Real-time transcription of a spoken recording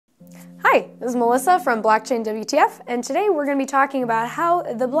Hi, this is Melissa from Blockchain WTF, and today we're going to be talking about how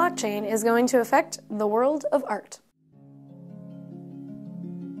the blockchain is going to affect the world of art.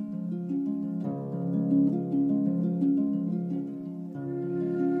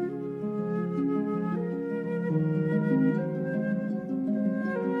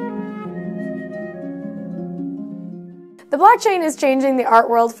 The blockchain is changing the art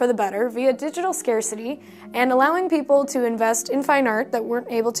world for the better via digital scarcity and allowing people to invest in fine art that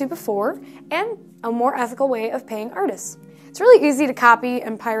weren't able to before, and a more ethical way of paying artists. It's really easy to copy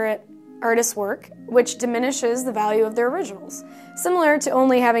and pirate artists' work, which diminishes the value of their originals. Similar to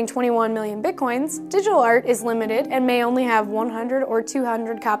only having 21 million bitcoins, digital art is limited and may only have 100 or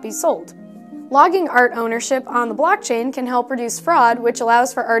 200 copies sold. Logging art ownership on the blockchain can help reduce fraud, which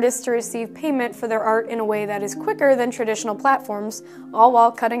allows for artists to receive payment for their art in a way that is quicker than traditional platforms, all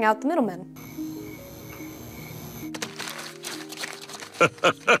while cutting out the middlemen.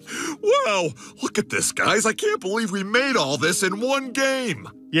 Wow, look at this, guys. I can't believe we made all this in one game.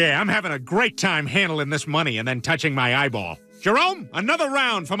 Yeah, I'm having a great time handling this money and then touching my eyeball. Jerome, another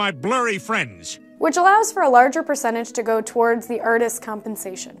round for my blurry friends. Which allows for a larger percentage to go towards the artist's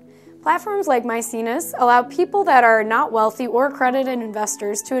compensation. Platforms like Maecenas allow people that are not wealthy or accredited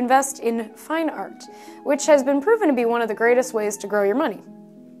investors to invest in fine art, which has been proven to be one of the greatest ways to grow your money.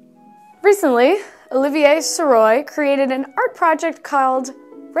 Recently, Olivier R.A.R.E created an art project called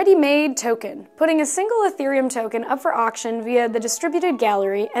Ready-Made Token, putting a single Ethereum token up for auction via the distributed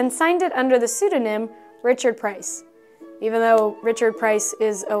gallery and signed it under the pseudonym Richard Price, even though Richard Price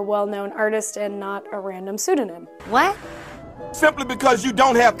is a well-known artist and not a random pseudonym. What? Simply because you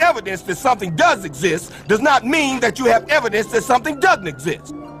don't have evidence that something does exist does not mean that you have evidence that something doesn't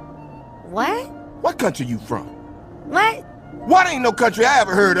exist. What? What country you from? What? What ain't no country I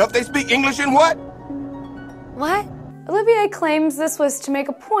ever heard of. They speak English in what? What? Olivier claims this was to make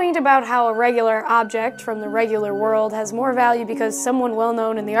a point about how a regular object from the regular world has more value because someone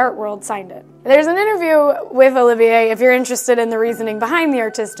well-known in the art world signed it. There's an interview with Olivier if you're interested in the reasoning behind the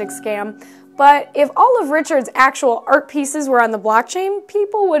artistic scam. But if all of Richard's actual art pieces were on the blockchain,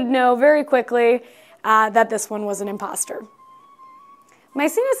 people would know very quickly that this one was an imposter.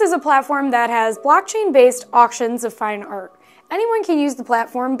 Maecenas is a platform that has blockchain-based auctions of fine art. Anyone can use the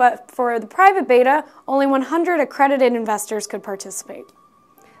platform, but for the private beta, only 100 accredited investors could participate.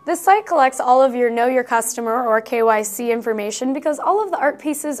 This site collects all of your Know Your Customer or KYC information because all of the art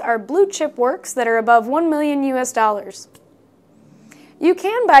pieces are blue-chip works that are above $1 million US. You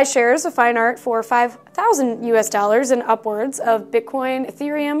can buy shares of fine art for $5,000 US and upwards of Bitcoin,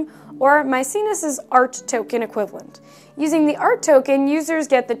 Ethereum, or Maecenas' art token equivalent. Using the art token, users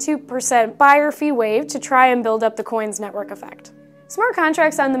get the 2% buyer fee waived to try and build up the coin's network effect. Smart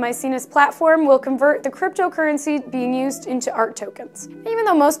contracts on the Maecenas platform will convert the cryptocurrency being used into art tokens. Even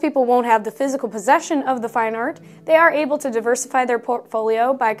though most people won't have the physical possession of the fine art, they are able to diversify their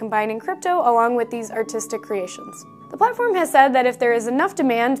portfolio by combining crypto along with these artistic creations. The platform has said that if there is enough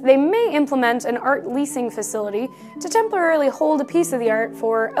demand, they may implement an art leasing facility to temporarily hold a piece of the art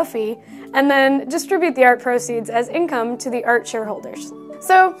for a fee and then distribute the art proceeds as income to the art shareholders.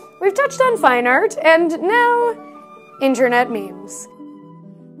 So, we've touched on fine art, and now, internet memes.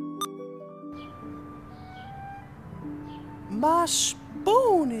 My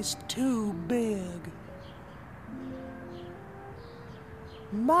spoon is too big.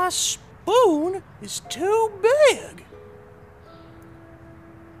 My spoon is too big.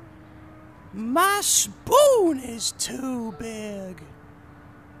 My spoon is too big.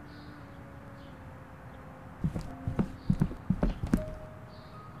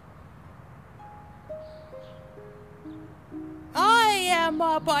 I am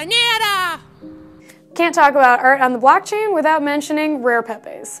a banana. Can't talk about art on the blockchain without mentioning R.A.R.E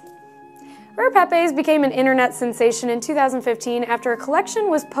Pepes. R.A.R.E Pepes became an internet sensation in 2015 after a collection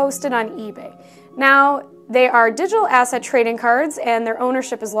was posted on eBay. Now, they are digital asset trading cards, and their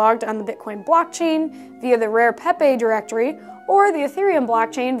ownership is logged on the Bitcoin blockchain via the R.A.R.E Pepe directory or the Ethereum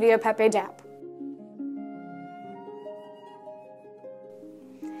blockchain via Pepe dApp.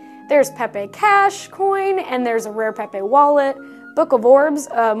 There's Pepe Cash coin, and there's a R.A.R.E Pepe wallet, Book of Orbs,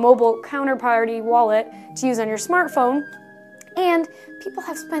 a mobile counterparty wallet to use on your smartphone, and people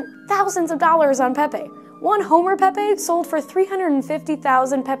have spent thousands of dollars on Pepe. One Homer Pepe sold for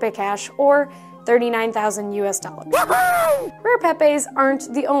 350,000 Pepe Cash, or $39,000 US. R.A.R.E Pepes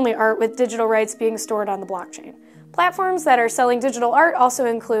aren't the only art with digital rights being stored on the blockchain. Platforms that are selling digital art also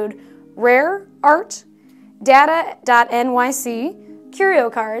include R.A.R.E, DADA.nyc, Curio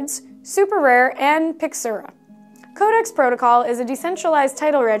Cards, Super R.A.R.E, and Pixura. Codex Protocol is a decentralized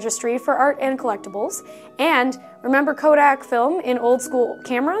title registry for art and collectibles, and Remember Kodak film in old school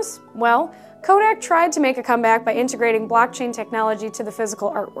cameras? Well, Kodak tried to make a comeback by integrating blockchain technology to the physical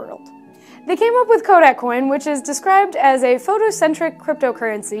art world. They came up with Kodak Coin, which is described as a photocentric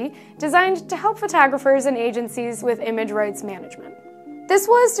cryptocurrency designed to help photographers and agencies with image rights management. This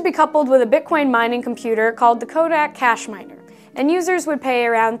was to be coupled with a Bitcoin mining computer called the Kodak Cash Miner, and users would pay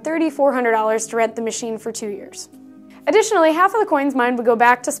around $3,400 to rent the machine for 2 years. Additionally, half of the coins mined would go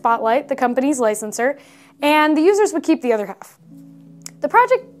back to Spotlight, the company's licensor, and the users would keep the other half. The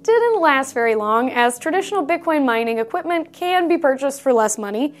project didn't last very long, as traditional Bitcoin mining equipment can be purchased for less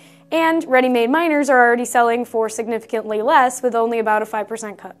money, and ready-made miners are already selling for significantly less with only about a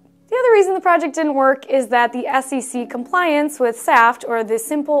 5% cut. The other reason the project didn't work is that the SEC compliance with SAFT, or the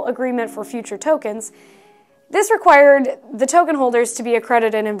Simple Agreement for Future Tokens, this required the token holders to be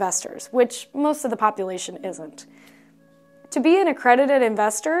accredited investors, which most of the population isn't. To be an accredited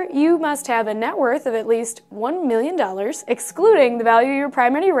investor, you must have a net worth of at least $1 million, excluding the value of your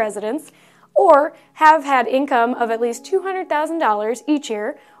primary residence, or have had income of at least $200,000 each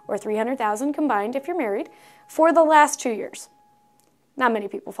year, or $300,000 combined if you're married, for the last 2 years. Not many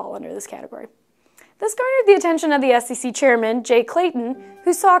people fall under this category. This garnered the attention of the SEC chairman, Jay Clayton,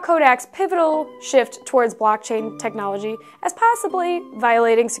 who saw Kodak's pivotal shift towards blockchain technology as possibly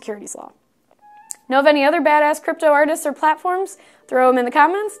violating securities law. Know of any other badass crypto artists or platforms? Throw them in the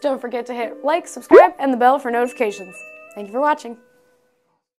comments. Don't forget to hit like, subscribe, and the bell for notifications. Thank you for watching.